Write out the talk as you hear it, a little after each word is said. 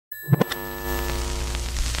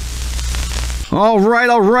All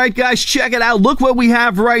right, guys, check it out. Look what we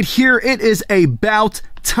have right here. It is about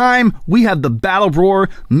time. We have the Battle Roar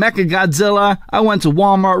Mechagodzilla. I went to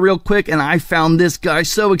Walmart real quick and I found this guy.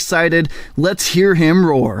 So excited. Let's hear him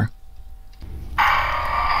roar.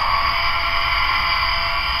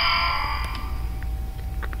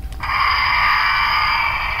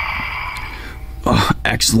 Oh,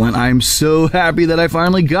 excellent. I'm so happy that I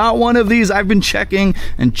finally got one of these. I've been checking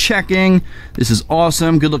and checking. This is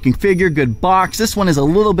awesome. Good looking figure, good box. This one is a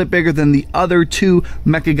little bit bigger than the other two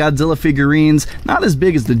Mechagodzilla figurines. Not as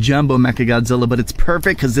big as the Jumbo Mechagodzilla, but it's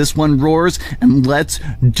perfect because this one roars, and let's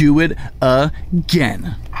do it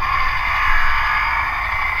again.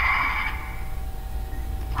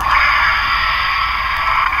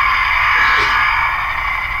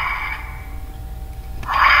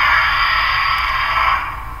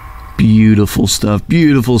 Beautiful stuff,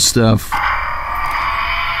 beautiful stuff.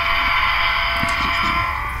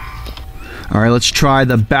 Alright, let's try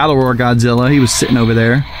the Battle Roar Godzilla. He was sitting over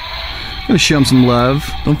there. Gonna show him some love.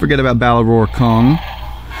 Don't forget about Battle Roar Kong.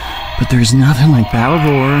 But there's nothing like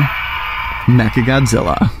Battle Roar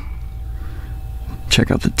Mechagodzilla. Check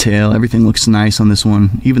out the tail. Everything looks nice on this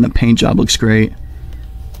one. Even the paint job looks great.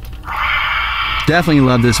 Definitely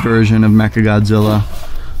love this version of Mechagodzilla.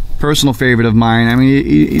 Personal favorite of mine. I mean,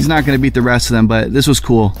 he's not going to beat the rest of them, but this was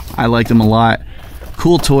cool. I liked him a lot.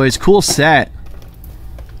 Cool toys, cool set.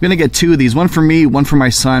 I'm going to get two of these. One for me, one for my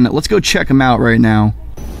son. Let's go check them out right now.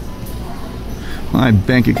 My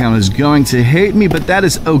bank account is going to hate me, but that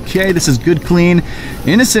is okay. This is good, clean,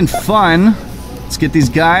 innocent fun. Let's get these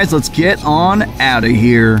guys. Let's get on out of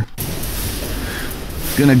here.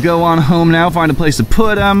 Gonna go on home now, find a place to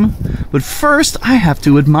put them. But first, I have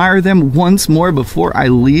to admire them once more before I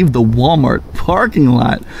leave the Walmart parking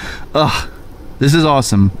lot. Ugh, this is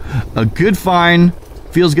awesome. A good find.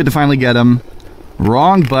 Feels good to finally get them.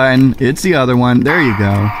 Wrong button. It's the other one. There you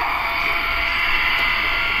go.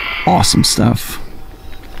 Awesome stuff.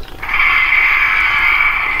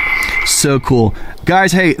 So cool.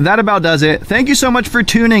 Guys, hey, that about does it. Thank you so much for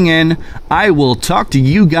tuning in. I will talk to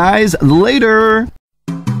you guys later.